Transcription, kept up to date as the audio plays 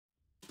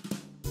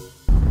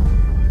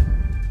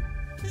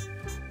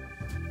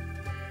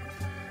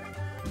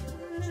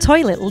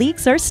Toilet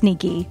leaks are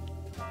sneaky.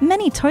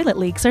 Many toilet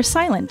leaks are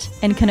silent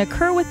and can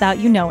occur without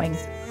you knowing,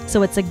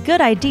 so it's a good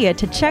idea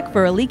to check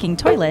for a leaking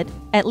toilet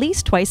at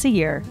least twice a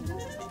year.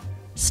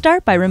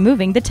 Start by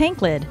removing the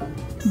tank lid.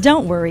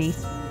 Don't worry,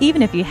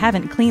 even if you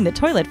haven't cleaned the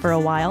toilet for a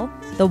while,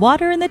 the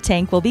water in the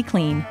tank will be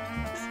clean.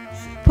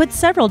 Put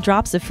several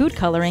drops of food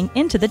coloring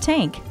into the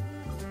tank.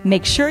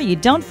 Make sure you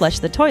don't flush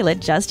the toilet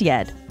just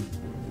yet.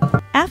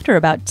 After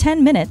about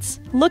 10 minutes,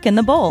 look in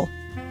the bowl.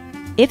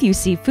 If you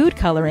see food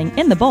coloring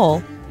in the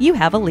bowl, you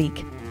have a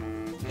leak.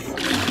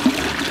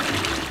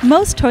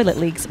 Most toilet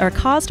leaks are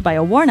caused by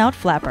a worn-out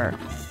flapper,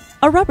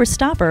 a rubber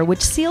stopper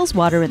which seals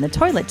water in the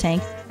toilet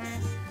tank.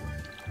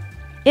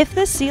 If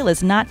this seal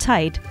is not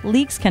tight,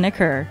 leaks can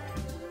occur.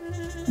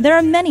 There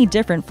are many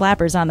different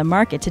flappers on the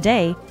market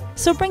today,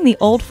 so bring the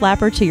old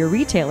flapper to your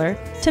retailer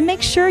to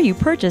make sure you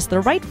purchase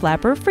the right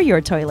flapper for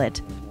your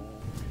toilet.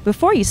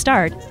 Before you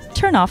start,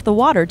 turn off the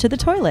water to the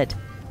toilet.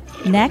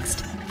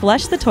 Next,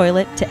 flush the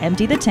toilet to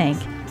empty the tank.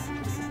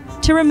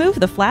 To remove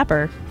the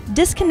flapper,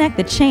 disconnect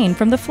the chain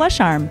from the flush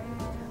arm.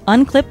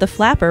 Unclip the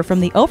flapper from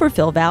the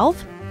overfill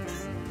valve.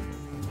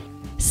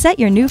 Set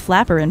your new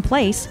flapper in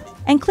place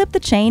and clip the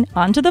chain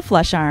onto the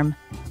flush arm.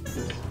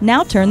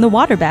 Now turn the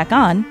water back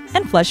on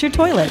and flush your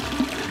toilet.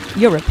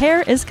 Your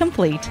repair is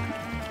complete.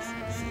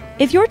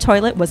 If your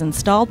toilet was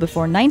installed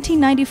before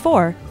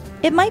 1994,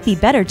 it might be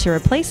better to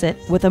replace it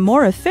with a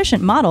more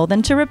efficient model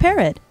than to repair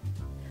it.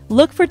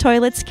 Look for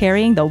toilets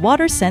carrying the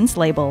WaterSense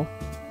label.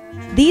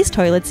 These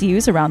toilets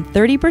use around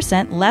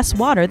 30% less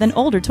water than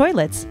older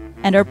toilets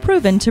and are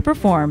proven to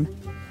perform.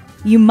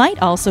 You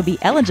might also be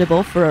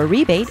eligible for a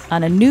rebate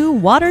on a new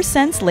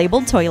WaterSense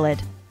labeled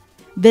toilet.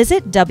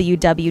 Visit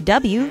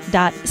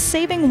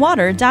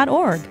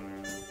www.savingwater.org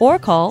or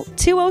call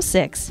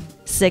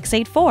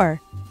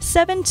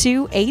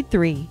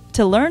 206-684-7283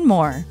 to learn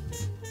more.